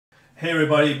Hey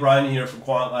everybody, Brian here from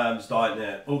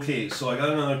quantlabs.net. Okay, so I got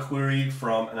another query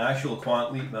from an actual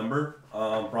Quant Leap member.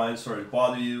 Brian, sorry to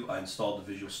bother you. I installed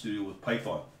the Visual Studio with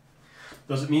Python.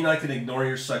 Does it mean I can ignore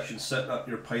your section setting up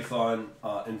your Python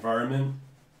environment,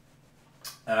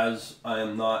 as I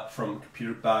am not from a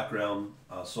computer background,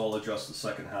 so I'll address the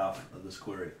second half of this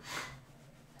query.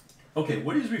 Okay,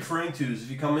 what he's referring to is if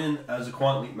you come in as a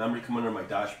Quant Leap member, you come under my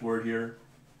dashboard here.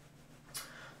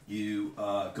 You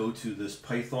go to this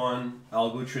Python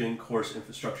Algo Training Course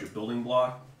Infrastructure Building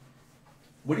block.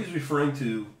 What he's referring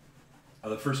to are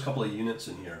the first couple of units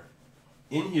in here.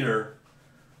 In here,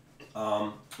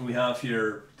 we have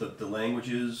here the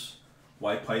languages,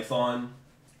 why Python,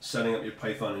 setting up your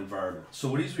Python environment. So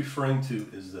what he's referring to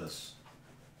is this.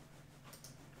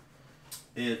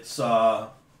 It's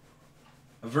a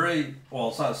very, well,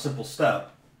 it's not a simple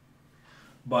step,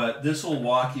 but this will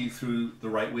walk you through the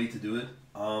right way to do it.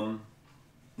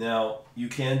 Now, you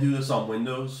can do this on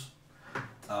Windows,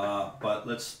 but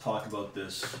let's talk about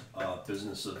this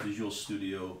business of Visual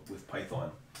Studio with Python.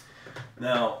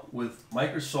 Now, with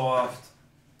Microsoft,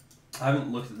 I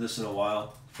haven't looked at this in a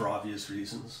while for obvious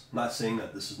reasons. I'm not saying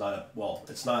that this is not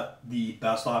it's not the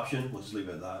best option. We'll just leave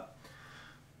it at that.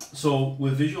 So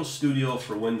with Visual Studio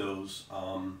for Windows,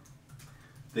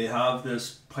 they have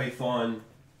this Python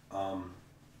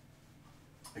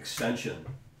extension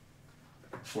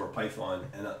for Python,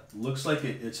 and it looks like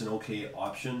it's an okay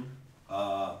option.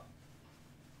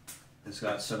 It's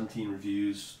got 17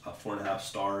 reviews, 4.5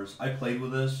 stars. I played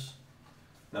with this.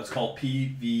 That's called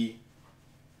PTVCS,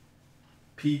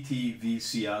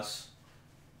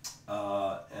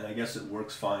 and I guess it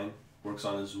works fine. Works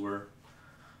on Azure.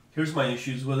 Here's my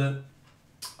issues with it.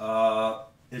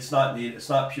 It's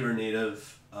not pure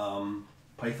native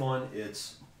Python.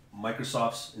 It's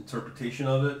Microsoft's interpretation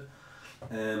of it.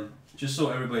 And just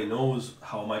so everybody knows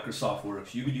how Microsoft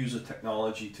works, you could use a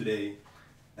technology today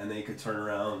and they could turn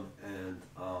around and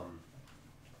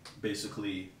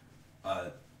basically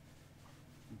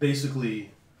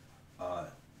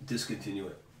discontinue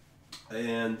it.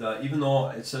 And even though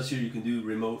it says here you can do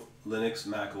remote Linux,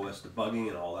 Mac OS debugging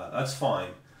and all that, that's fine.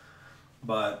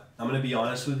 But I'm going to be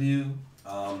honest with you,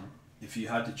 if you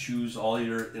had to choose all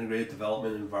your integrated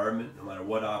development environment, no matter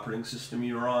what operating system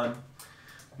you're on,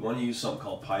 you want to use something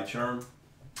called PyCharm.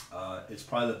 It's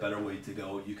probably the better way to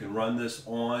go. You can run this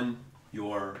on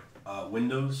your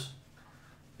Windows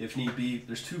if need be.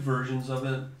 There's two versions of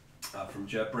it from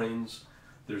JetBrains.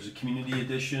 There's a community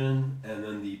edition and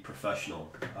then the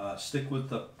professional. Stick with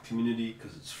the community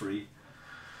because it's free.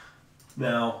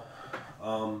 Now,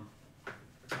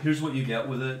 here's what you get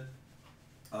with it.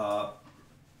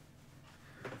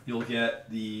 You'll get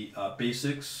the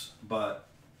basics, but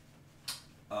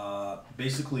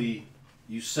basically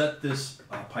you set this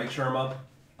PyCharm up.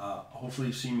 Hopefully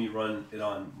you've seen me run it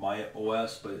on my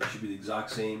OS, but it should be the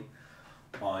exact same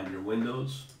on your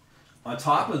Windows. On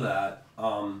top of that,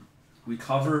 we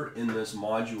cover in this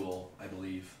module, I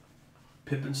believe,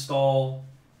 pip install,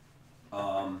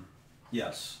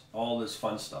 yes, all this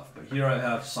fun stuff. But here I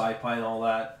have SciPy and all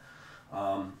that.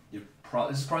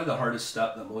 This is probably the hardest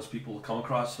step that most people will come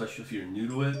across, especially if you're new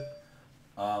to it.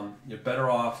 You're better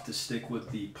off to stick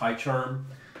with the PyCharm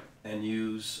and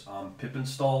use pip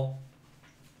install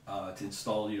to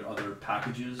install your other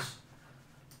packages.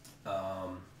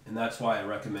 And that's why I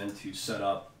recommend to set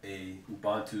up a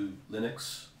Ubuntu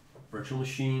Linux virtual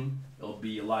machine. It'll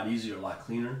be a lot easier, a lot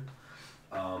cleaner.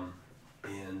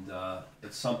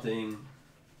 It's something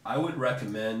I would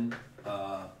recommend,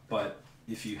 but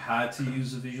if you had to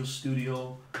use the Visual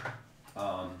Studio,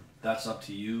 that's up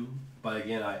to you. But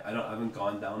again, I haven't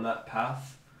gone down that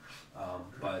path.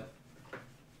 But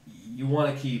you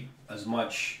want to keep as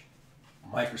much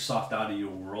Microsoft out of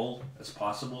your world as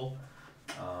possible,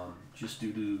 just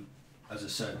due to, as I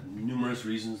said, numerous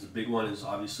reasons. The big one is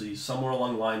obviously somewhere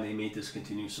along the line they may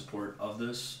discontinue support of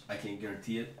this. I can't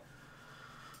guarantee it.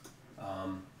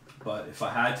 But if I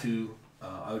had to,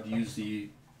 I would use the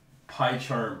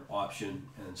PyCharm option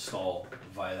and install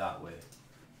via that way.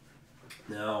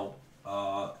 Now,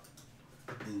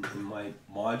 in my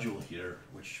module here,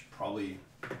 which probably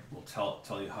will tell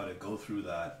you how to go through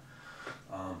that,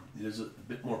 it is a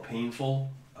bit more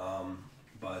painful,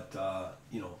 but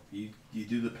you know, you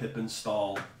do the pip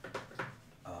install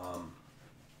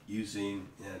using,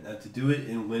 and to do it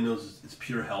in Windows, it's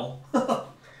pure hell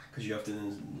because you have to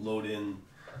then load in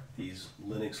these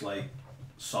Linux-like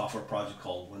software project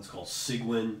one's called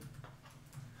Sigwin,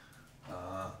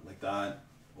 like that,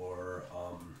 or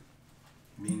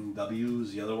MinW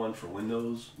is the other one for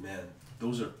Windows. Man,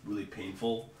 those are really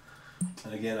painful.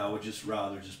 And again, I would just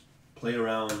rather just play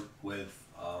around with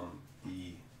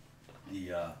the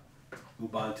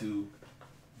Ubuntu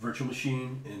virtual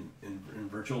machine in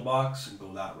VirtualBox and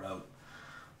go that route.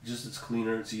 Just it's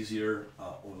cleaner, it's easier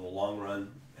over the long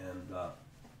run, and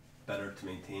better to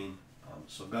maintain.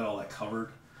 So I've got all that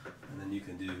covered, and then you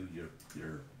can do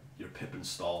your pip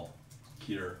install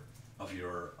here of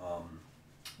your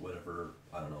whatever,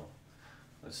 I don't know.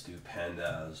 Let's do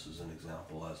pandas as an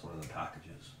example as one of the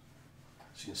packages.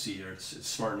 So you can see here, it's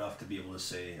smart enough to be able to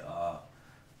say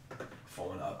if I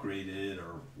want to upgrade it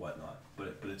or whatnot,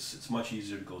 but it's much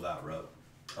easier to go that route.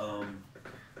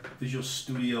 Visual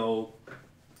Studio,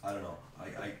 I don't know.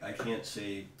 I can't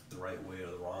say the right way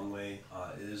or the wrong way.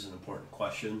 It is an important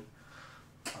question.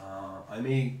 I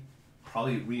may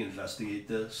probably reinvestigate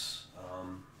this,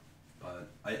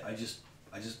 but I just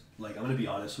like, I'm gonna be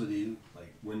honest with you.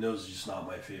 Like, Windows is just not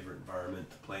my favorite environment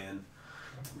to play in,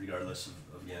 regardless of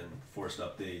again, forced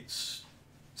updates,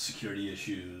 security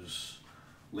issues,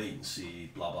 latency,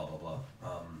 blah blah blah blah.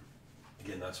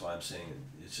 Again, that's why I'm saying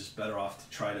it's just better off to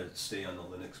try to stay on the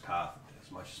Linux path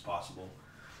as much as possible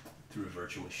through a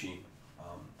virtual machine,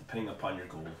 depending upon your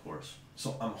goal, of course.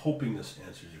 So I'm hoping this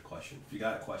answers your question. If you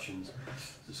got questions,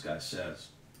 this guy says,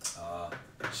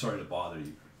 sorry to bother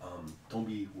you. Don't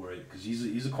be worried, because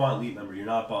he's a Quant Elite member. You're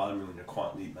not bothering me when you're a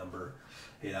Quant Elite member.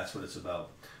 Hey, that's what it's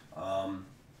about.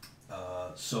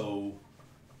 So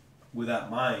with that in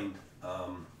mind,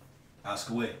 ask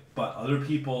away. But other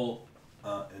people,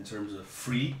 in terms of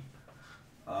free,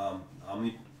 I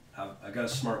got a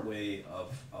smart way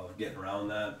of getting around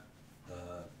that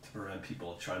to prevent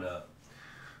people trying to,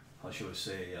 how should I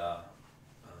say, I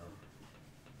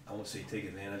won't say take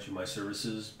advantage of my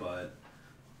services, but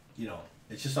you know,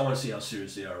 it's just I want to see how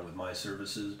serious they are with my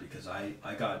services, because I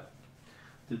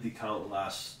did the count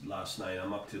last night.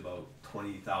 I'm up to about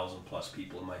 20,000 plus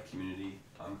people in my community.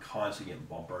 I'm constantly getting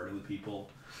bombarded with people,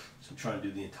 so I'm trying to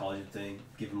do the intelligent thing,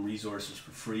 give them resources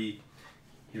for free.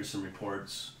 Here's some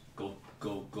reports. Go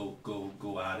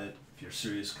at it. If you're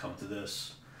serious, come to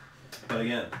this. But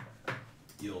again,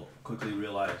 you'll quickly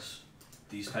realize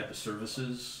these type of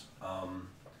services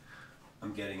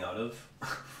I'm getting out of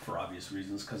for obvious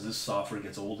reasons, because this software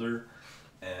gets older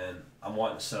and I'm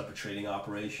wanting to set up a trading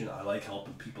operation. I like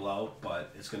helping people out,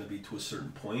 but it's going to be to a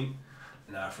certain point,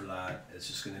 and after that it's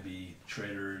just going to be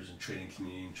traders and trading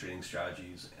community and trading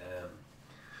strategies, and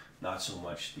not so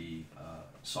much the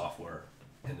software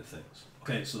end of things.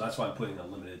 Okay, so that's why I'm putting a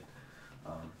limited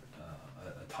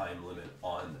a time limit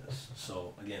on this.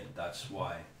 So again, that's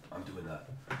why I'm doing that.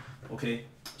 Okay,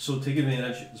 so take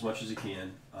advantage as much as you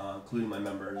can, including my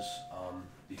members,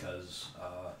 because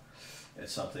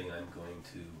it's something I'm going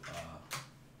to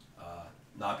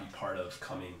not be part of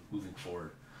moving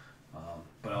forward.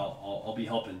 But I'll be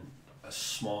helping a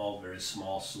very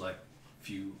small, select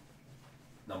few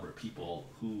number of people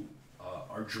who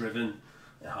are driven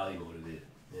and highly motivated,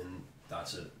 and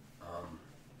that's it.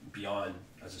 Beyond,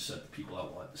 as I said, the people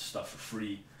that want this stuff for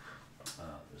free,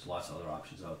 there's lots of other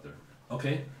options out there.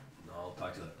 Okay, I'll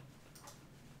talk to you later.